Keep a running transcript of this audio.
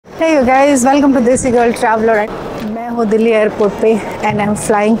Hey you guys, welcome to DesiGirl Traveler. मैं हूँ Delhi airport पे and I'm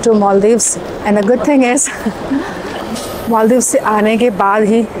flying to Maldives. And the good thing is, Maldives से आने के बाद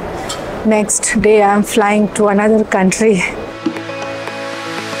ही next day I'm flying to another country.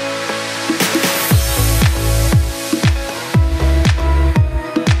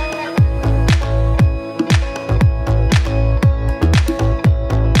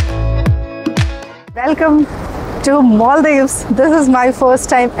 Welcome to Maldives. This is my first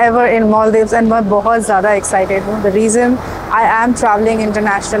time ever in Maldives and मैं बहुत ज़्यादा excited हूँ. The reason I am traveling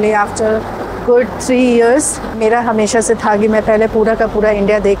internationally after good 3 years. मेरा हमेशा से था कि मैं पहले पूरा का पूरा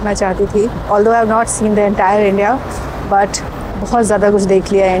इंडिया देखना चाहती थी. Although I have not seen the entire India, but बहुत ज़्यादा कुछ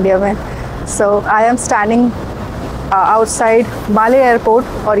देख लिया है इंडिया में. So I am standing outside Malé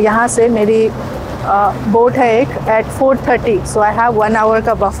airport और यहाँ से मेरी boat है एक at 4:30. So I have 1 hour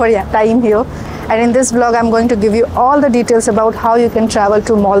का buffer time here. And in this vlog, I'm going to give you all the details about how you can travel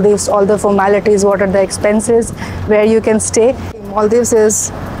to Maldives, all the formalities, what are the expenses, where you can stay. Maldives is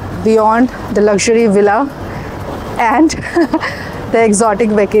beyond the luxury villa and the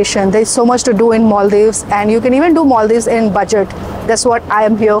exotic vacation. There's so much to do in Maldives, and you can even do Maldives in budget. That's what I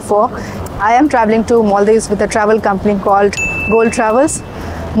am here for. I am traveling to Maldives with a travel company called Gold Travels.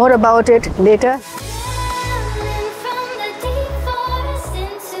 More about it later.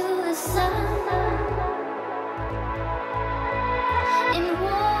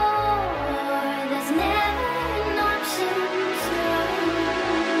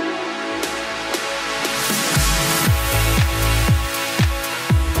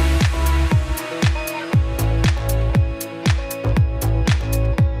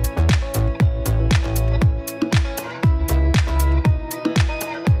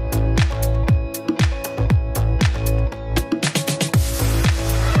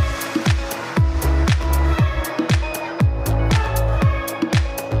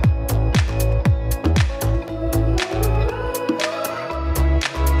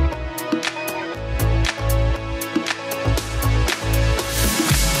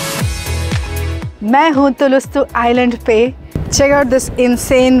 मैं हूँ तुलुस्तु island पे. Check out this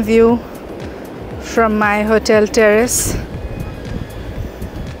insane view from my hotel terrace.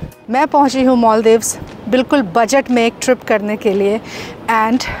 मैं पहुँची हूँ मालदीव्स बिल्कुल budget में एक trip करने के लिए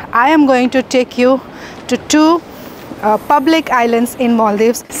and I am going to take you to two public islands in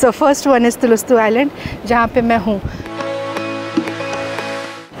Maldives. So first one is Thulusdhoo Island जहाँ पे मैं हूँ.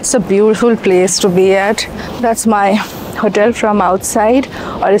 It's a beautiful place to be at. That's my hotel from outside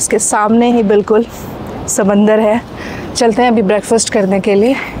और इसके सामने ही बिल्कुल समंदर है. चलते हैं अभी ब्रेकफास्ट करने के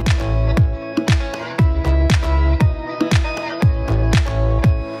लिए.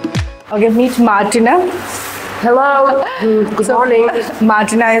 Okay, meet Martina. Hello, good morning.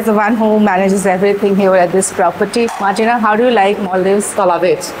 Martina is the one who manages everything here at this property. Martina, how do you like Maldives? I love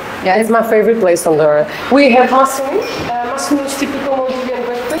it. Yeah, it's my favorite place on the earth. We have mussels. Mussels is typical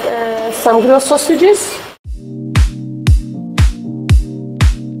Maldivian breakfast. Some grilled sausages.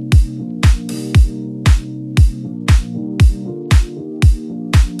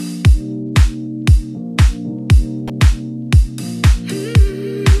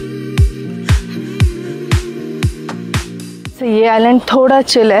 So ये island थोड़ा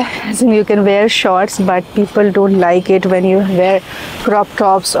chill है. As in you can wear shorts, but people don't like it when you wear crop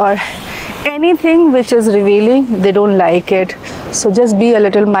tops or anything which is revealing. They don't like it. So just be a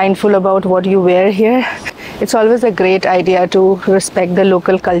little mindful about what you wear here. It's always a great idea to respect the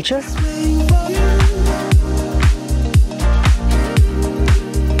local culture.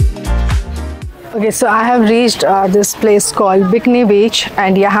 Okay, so I have reached this place called Bikini beach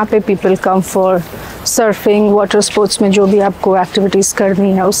and यहाँ पे people come for surfing, water sports में जो भी आपको activities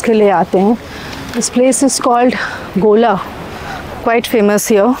करनी है उसके लिए आते हैं. This place is called Gola, quite famous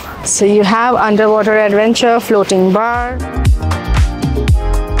here. So you have underwater adventure, floating bar.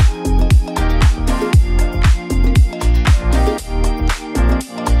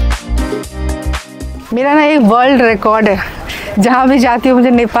 मेरा ना एक वर्ल्ड रिकॉर्ड है. जहाँ भी जाती हूँ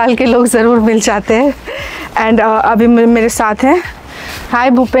मुझे नेपाल के लोग ज़रूर मिल जाते हैं. एंड अभी मेरे साथ हैं. हाय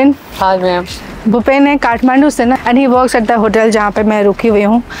भूपेन. Hi ma'am. भूपेन है काठमांडू से ना and he works at the hotel जहाँ पे मैं रुकी हुई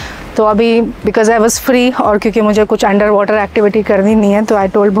हूँ. तो अभी बिकॉज आई वॉज फ्री और क्योंकि मुझे कुछ अंडर वाटर एक्टिविटी करनी नहीं है तो आई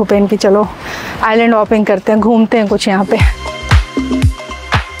टोल्ड भूपेन कि चलो आइलैंड हॉपिंग करते हैं, घूमते हैं कुछ यहाँ पे.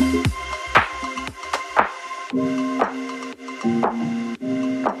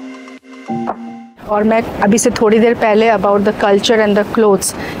 और मैं अभी से थोड़ी देर पहले about the culture and the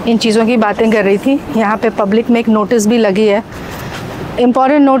clothes in चीज़ों की बातें कर रही थी. यहाँ पे पब्लिक में एक नोटिस भी लगी है.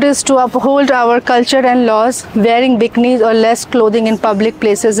 Important notice: to uphold our culture and laws, wearing bikinis or less clothing in public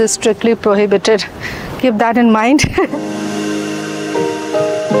places is strictly prohibited. Keep that in mind.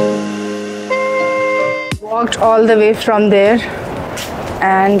 walked all the way from there,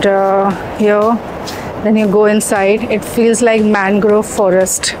 and here then you go inside. It feels like mangrove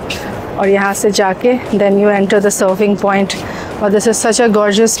forest. और यहाँ से जाके then you enter the surfing point. Oh, this is such a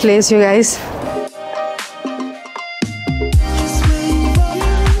gorgeous place, you guys.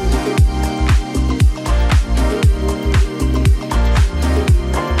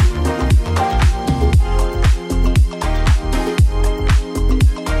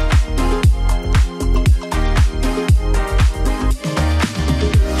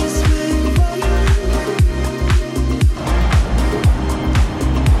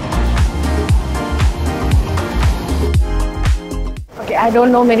 I don't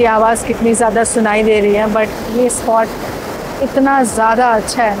know मेरी आवाज़ कितनी ज़्यादा सुनाई दे रही है, बट ये स्पॉट इतना ज़्यादा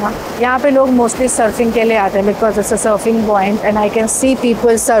अच्छा है ना. यहाँ पे लोग मोस्टली सर्फिंग के लिए आते हैं because it's a surfing point and I can see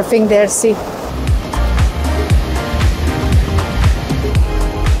people surfing there. C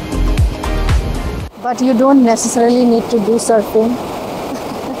but you don't necessarily need to do surfing.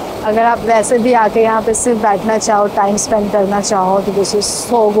 अगर आप वैसे भी आके यहाँ पे सिर्फ बैठना चाहो, टाइम स्पेंड करना चाहो, तो दिस इज़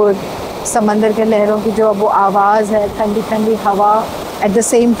सो गुड. समंदर के लहरों की जो वो आवाज़ है, ठंडी ठंडी हवा, at the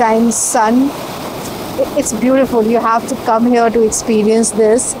same time sun, it's beautiful. You have to come here to experience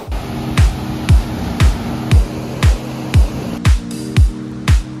this.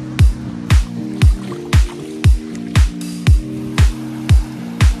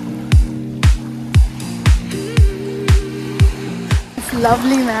 It's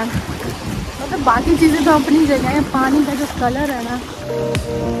lovely, man. मतलब बाकी चीज़ें तो अपनी जगह है, पानी का जो कलर है ना.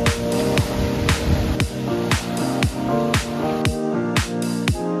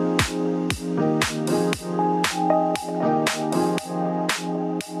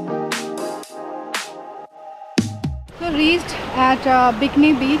 रीच्ड एट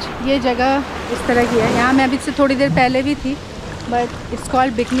बिकनी बीच. ये जगह इस तरह की है. यहाँ मैं अभी से थोड़ी देर पहले भी थी, but it's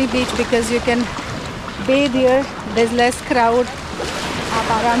called bikini beach because you can bathe here. There's less crowd.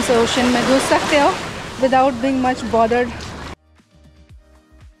 आप आराम से ओशन में घुस सकते हो without being much bothered.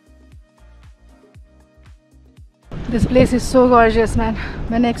 This place is so gorgeous, man.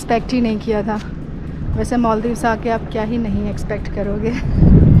 मैंने एक्सपेक्ट ही नहीं किया था. वैसे मालदीव्स आके आप क्या ही नहीं एक्सपेक्ट करोगे.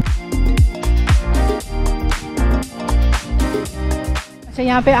 अच्छा,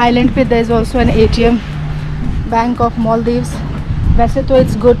 यहाँ पे आइलैंड पे there is also an ATM, bank of Maldives. वैसे तो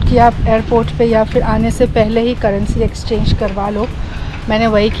इट्स गुड कि आप एयरपोर्ट पे या फिर आने से पहले ही करेंसी एक्सचेंज करवा लो. मैंने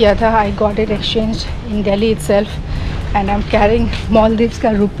वही किया था. I got it exchange in Delhi itself and I am carrying Maldives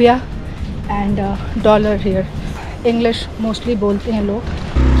का रुपया and dollar here. English mostly बोलते हैं लोग.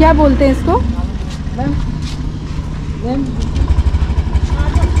 क्या बोलते हैं इसको?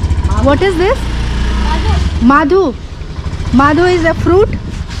 What is this? Madhu. Madhu is a fruit?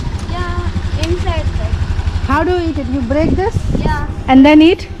 Yeah, inside that. How do you eat it? You break this? Yeah. And then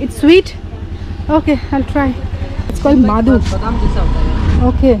eat? It's sweet? Okay, I'll try. It's called Madhu.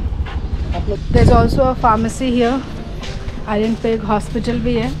 Okay. There's also a pharmacy here. Island पे एक hospital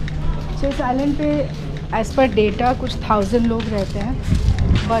भी है. So इस island पे as per data कुछ 1000 लोग रहते हैं.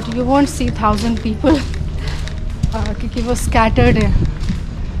 But you won't see 1000 people क्योंकि वो scattered है.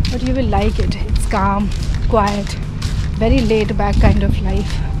 But you will like it. It's calm, quiet. Very late back kind of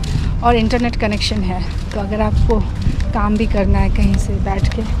life. और इंटरनेट कनेक्शन है, तो अगर आपको काम भी करना है कहीं से बैठ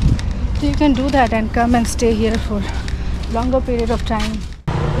के, तो you can do that and come and stay here for longer period of time.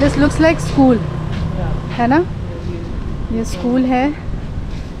 This looks like school है ना. ये स्कूल है.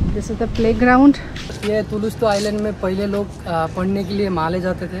 This is the play ground. ये तुलुस्धू आइलैंड में पहले लोग पढ़ने के लिए माले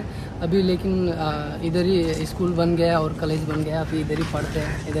जाते थे. अभी लेकिन इधर ही स्कूल बन गया और कॉलेज बन गया. अभी इधर ही पढ़ते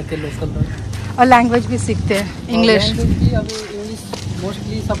हैं इधर के लोकल लोग. और लैंग्वेज भी सीखते हैं इंग्लिश. अभी इंग्लिश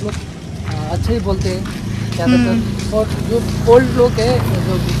मोस्टली सब लोग अच्छे ही बोलते हैं ज़्यादातर. और जो ओल्ड लोग हैं,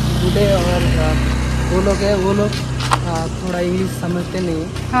 जो बूढ़े और वो लोग हैं, वो लोग थोड़ा इंग्लिश समझते नहीं.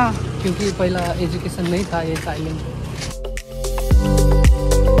 हाँ, क्योंकि पहला एजुकेशन नहीं था ये आइलैंड पे.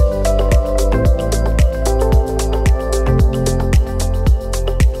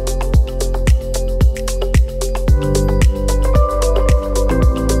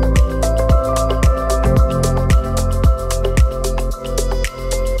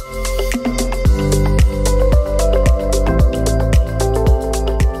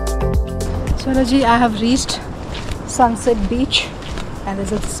 I have reached Sunset Beach and there's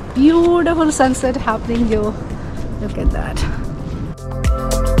this beautiful sunset happening here. Look at that.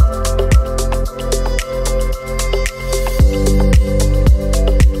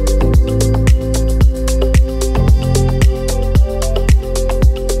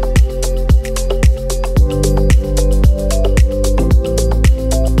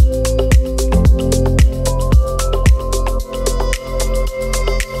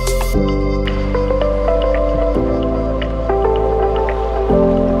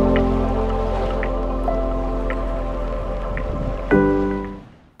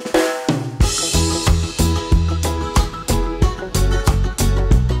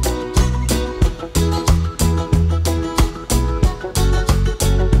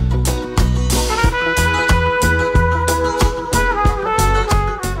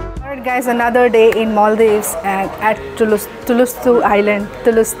 Guys, another day in Maldives and at Thulusdhoo Island.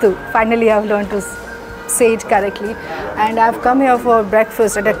 Thulusdhoo. Finally, I've learned to say it correctly. And I've come here for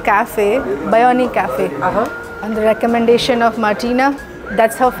breakfast at a cafe, Bikini Cafe, on the recommendation of Martina.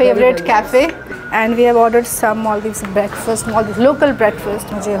 That's her favorite cafe. And we have ordered some Maldives breakfast, Maldives local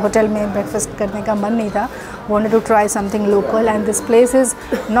breakfast. मुझे hotel में breakfast करने का मन नहीं था. Wanted to try something local, and this place is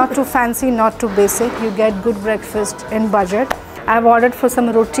not too fancy, not too basic. You get good breakfast in budget. I've ordered for some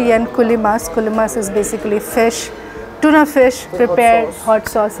roti and kulimas. Kulimas is basically fish, tuna fish, prepared hot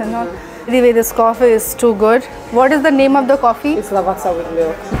sauce and all. Anyway, this coffee is too good. What is the name of the coffee? It's lavazza with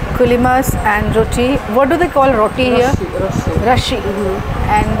milk. Kulimas and roti. What do they call roti here? Rashi.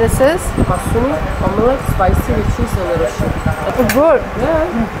 And this is? Mushroom, omelette, spicy with cheese and rashi. Good.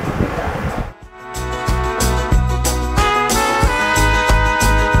 Yeah.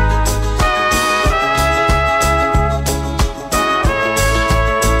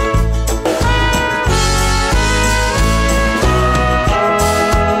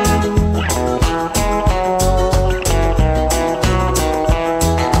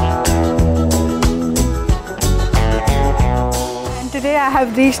 Today I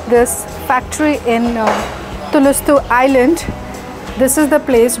have reached this factory in Thulusdhoo Island. This is the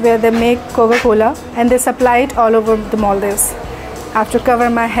place where they make Coca-Cola and they supply it all over the Maldives. I have to cover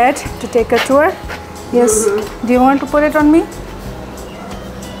my head to take a tour. Yes. Do you want to put it on me?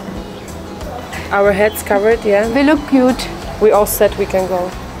 Our heads covered, yeah. We look cute. We all said we can go.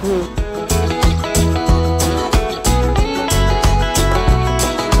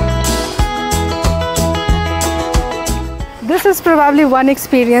 This is probably one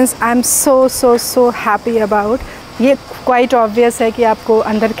experience I'm so happy about. ये quite obvious है कि आपको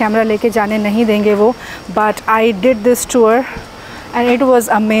अंदर camera लेके जाने नहीं देंगे वो, but I did this tour and it was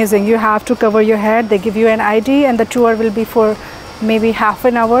amazing. You have to cover your head. They give you an ID and the tour will be for maybe half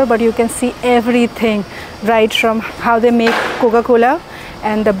an hour, but you can see everything, right from how they make Coca-Cola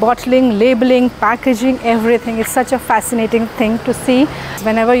and the bottling, labeling, packaging, everything. It's such a fascinating thing to see.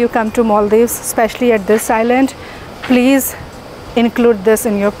 Whenever you come to Maldives, especially at this island, please include this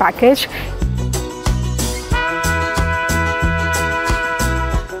in your package.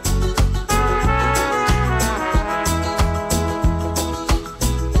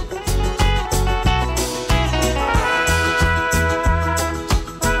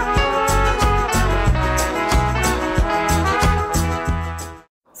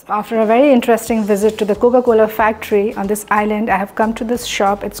 After a very interesting visit to the Coca-Cola factory on this island, I have come to this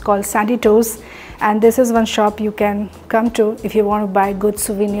shop. It's called Sandy Toes, and this is one shop you can come to if you want to buy good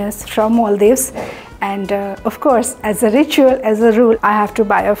souvenirs from Maldives. And of course, as a ritual, as a rule, I have to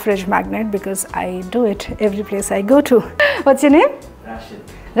buy a fridge magnet because I do it every place I go to. What's your name? Rashid.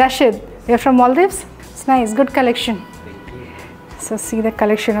 Rashid. You're from Maldives? It's nice, good collection. So see the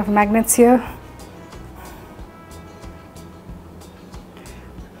collection of magnets here.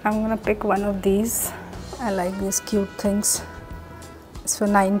 I'm gonna pick one of these. I like these cute things. It's for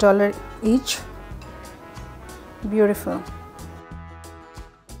 $9 each. Beautiful.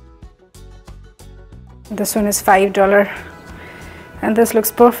 This one is $5 and this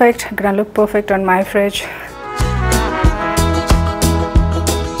looks perfect. Gonna look perfect on my fridge.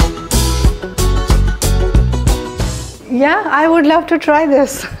 Yeah, I would love to try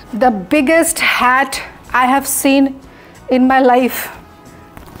this. The biggest hat I have seen in my life.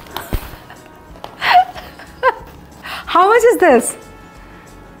 How much is this?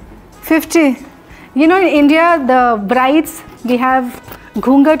 50. You know, in India, the brides, we have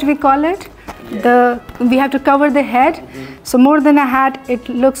ghungat, we call it. We have to cover the head. So more than a hat, it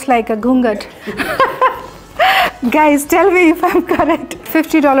looks like a ghungat. Guys, tell me if I'm correct.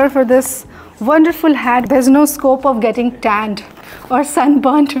 $50 for this wonderful hat. There's no scope of getting tanned or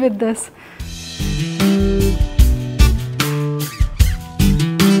sunburnt with this.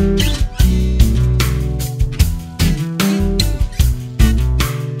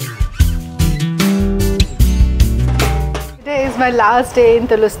 My last day in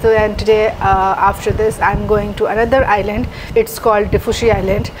Thulusdhoo, and today after this I'm going to another island. It's called Dhiffushi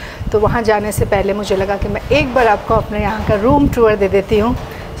Island. तो वहाँ जाने से पहले मुझे लगा कि मैं एक बार आपको अपने यहाँ का रूम टूर दे देती हूँ.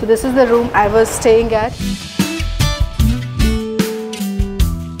 So this is the room I was staying at.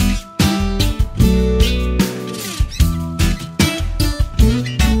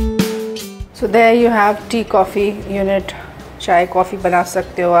 So there you have tea coffee unit. चाय कॉफ़ी बना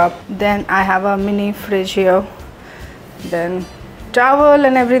सकते हो आप. Then I have a mini fridge here. Then towel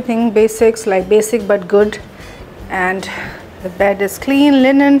and everything, basics, like basic but good. And the bed is clean,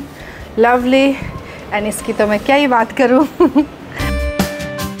 linen, lovely. And इसकी तो मैं क्या ही बात करूँ.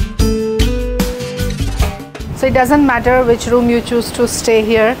 So it doesn't matter which room you choose to stay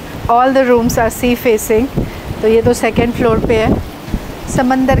here. all the rooms are sea facing. तो ये तो second floor पे है,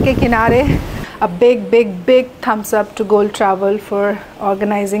 समंदर के किनारे. A big thumbs up to Gold Travel for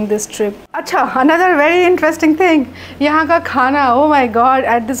organizing this trip. अच्छा, another very interesting thing. यहाँ का खाना, oh my god,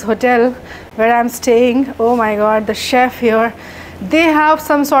 at this hotel where I'm staying, oh my god, the chef here, they have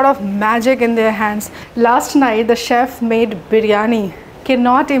some sort of magic in their hands. Last night the chef made biryani.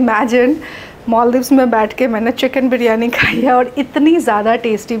 Cannot imagine. Maldives में बैठ के मैंने chicken biryani खाई है और इतनी ज़्यादा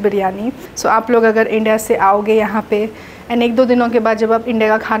tasty biryani. सो आप लोग अगर इंडिया से आओगे यहाँ पे एंड 1-2 दिनों के बाद जब आप इंडिया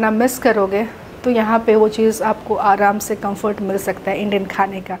का खाना मिस करोगे तो यहाँ पे वो चीज़ आपको आराम से कंफर्ट मिल सकता है इंडियन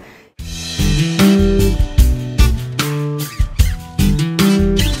खाने का.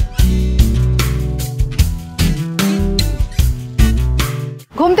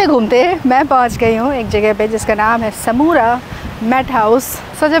 घूमते घूमते मैं पहुँच गई हूँ एक जगह पे जिसका नाम है समूरा mat house.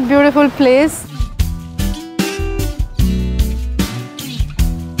 Such a beautiful place.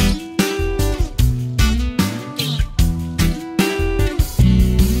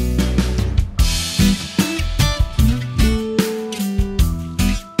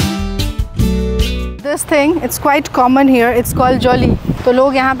 This thing, it's quite common here. It's called jolly. तो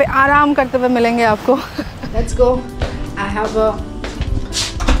लोग यहाँ पे आराम करते हुए मिलेंगे आपको. Let's go. I have a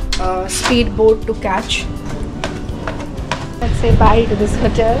speed boat to catch. Let's say bye to this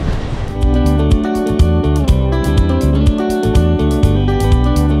hotel.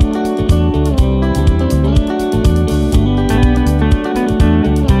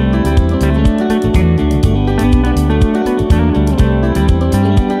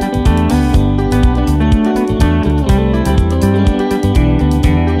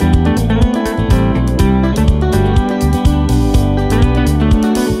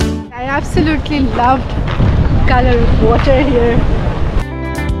 Absolutely loved color of water here.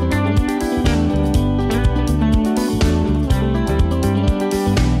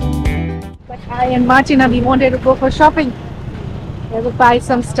 But I and Martina, we wanted to go for shopping. We will buy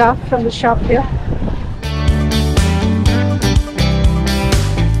some stuff from the shop here.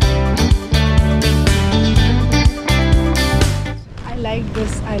 I like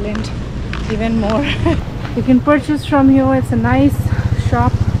this island even more. You can purchase from here. It's a nice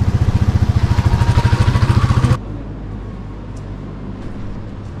shop.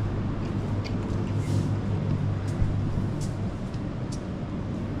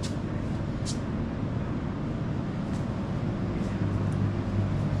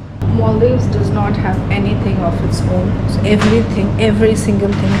 Maldives does not have anything of its own. So every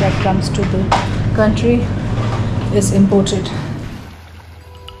single thing that comes to the country is imported.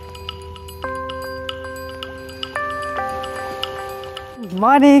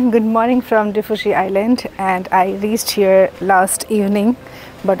 Good morning from Dhiffushi Island, and I reached here last evening,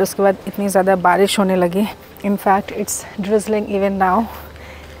 but उसके बाद इतनी ज़्यादा बारिश होने लगी. In fact, it's drizzling even now,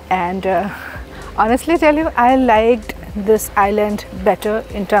 and honestly tell you, I liked this island better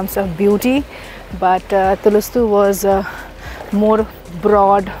in terms of beauty, but Thulusdhoo was more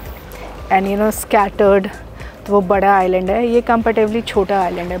broad and scattered. तो वो बड़ा island है, ये comparatively छोटा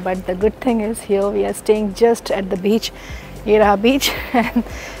island है, but the good thing is here we are staying just at the beach. ये रहा beach and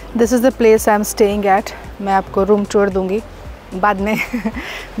this is the place I'm staying at. मैं आपको room tour दूँगी बाद में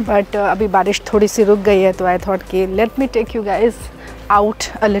but अभी बारिश थोड़ी सी रुक गई है, तो I thought कि let me take you guys out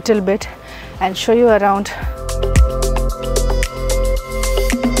a little bit and show you around.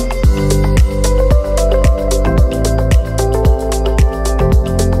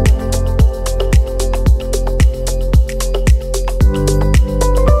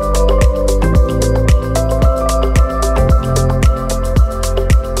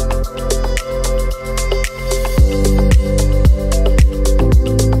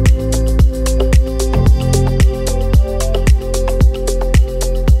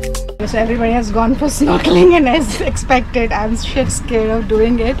 So everybody has gone for snorkeling, and as expected, I'm shit scared of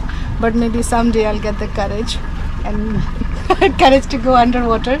doing it, but maybe someday I'll get the courage and courage to go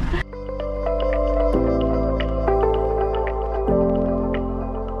underwater.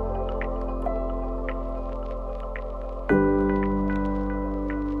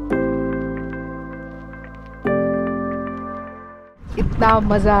 इतना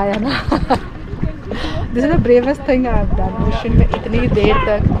मज़ा आया ना. This is the bravest thing I have done. Ocean में इतनी देर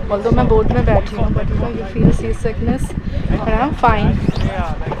तक, although मैं boat में बैठी हूँ, but you feel seasickness, and I'm fine.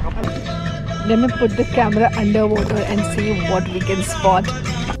 Let me put the camera underwater and see what we can spot.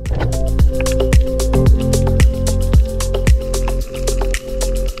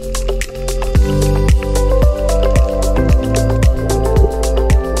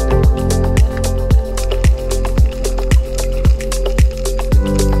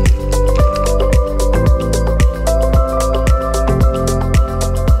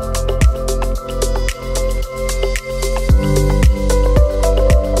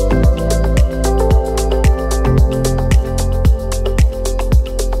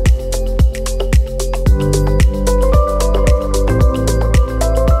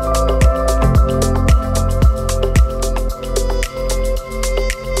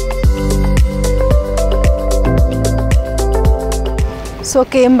 So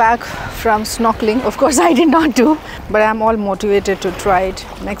came back from snorkeling. Of course I did not do, but I'm all motivated to try it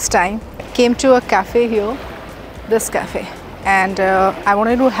next time. Came to a cafe here, this cafe, and I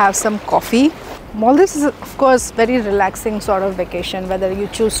wanted to have some coffee. Maldives is of course very relaxing sort of vacation, whether you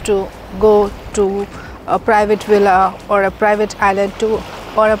choose to go to a private villa or a private island to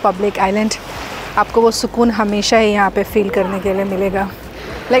or a public island. आपको वो सुकून हमेशा ही यहाँ पे feel करने के लिए मिलेगा.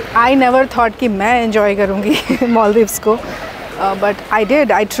 Like I never thought कि मैं enjoy करूँगी Maldives को. But I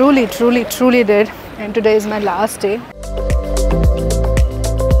did. I truly did. And today is my last day.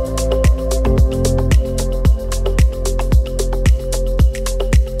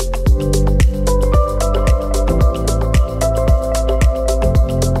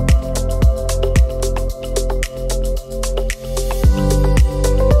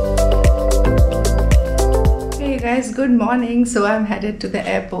 Hey guys, good morning. So I'm headed to the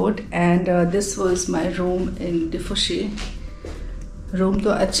airport, and this was my room in Dhiffushi. Room तो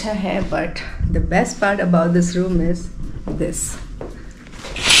अच्छा है, but the best part about this room is this.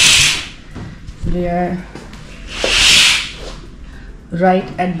 We are right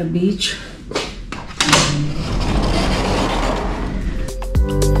at the beach.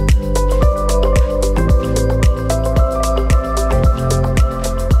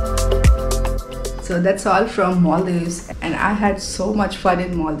 So that's all from Maldives, and I had so much fun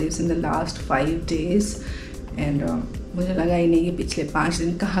in Maldives in the last 5 days, and मुझे लगा ही नहीं कि पिछले 5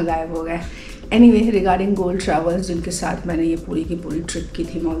 दिन कहाँ गायब हो गए. एनीवे, रिगार्डिंग गोल्ड ट्रैवल्स जिनके साथ मैंने ये पूरी की पूरी ट्रिप की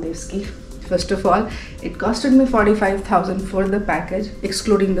थी मालदीव्स की. First of all it costed me 45,000 for the package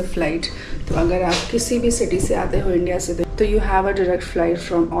excluding the flight. तो अगर आप किसी भी सिटी से आते हो इंडिया से, तो you have a direct flight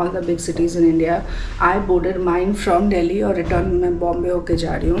from all the big cities in India. I boarded mine from Delhi और रिटर्न मैं बॉम्बे होके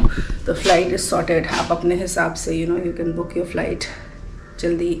जा रही हूँ. तो फ्लाइट इज़ सॉर्टेड. आप अपने हिसाब से you can book your flight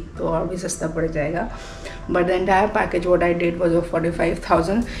जल्दी, तो और भी सस्ता पड़ जाएगा. But the entire package what I did was of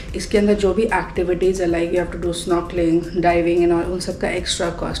 45,000. इसके अंदर जो भी एक्टिविटीज़ है, like you have to do snorkelling, diving and उन सब का एक्स्ट्रा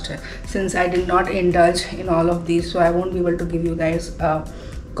कॉस्ट है. Since I did not indulge in all of these, so I won't be able to give you guys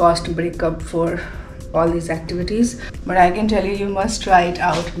cost breakup for all these activities, but I can tell you, you must try it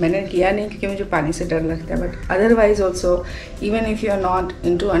out. मैंने किया नहीं क्योंकि मुझे पानी से डर लगता है, but otherwise also, even if you are not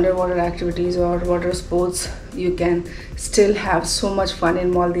into underwater activities or water sports, you can still have so much fun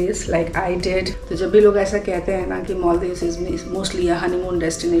in Maldives like I did. तो जब भी लोग ऐसा कहते हैं ना कि Maldives is mostly a honeymoon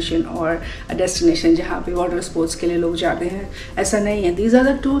destination or a destination जहाँ पे water sports के लिए लोग जाते हैं, ऐसा नहीं है. These are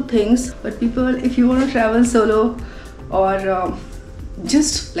the two things, but people, if you want to travel solo or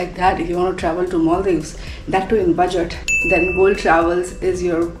just like that, if you want to travel to Maldives, that too in budget, then Gold Travels is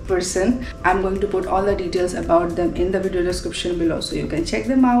your person. I'm going to put all the details about them in the video description below, so you can check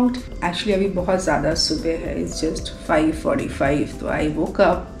them out. Actually अभी बहुत ज़्यादा सुबह है. It's just 5:45. So I woke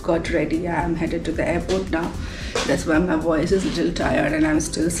up, got ready. I'm headed to the airport now. That's why my voice is a little tired and I'm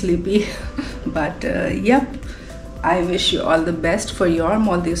still sleepy. But yep, I wish you all the best for your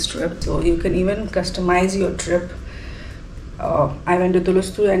Maldives trip. So you can even customize your trip. I went to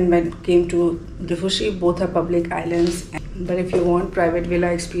Thulusdhoo and came to Dhiffushi. Both are public islands. But if you want private villa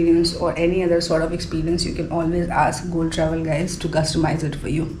experience or any other sort of experience, you can always ask Gold Travel guys to customize it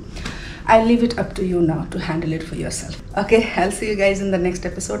for you. I'll leave it up to you now to handle it for yourself. Okay, I'll see you guys in the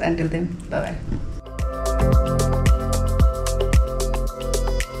next episode. Until then, bye bye.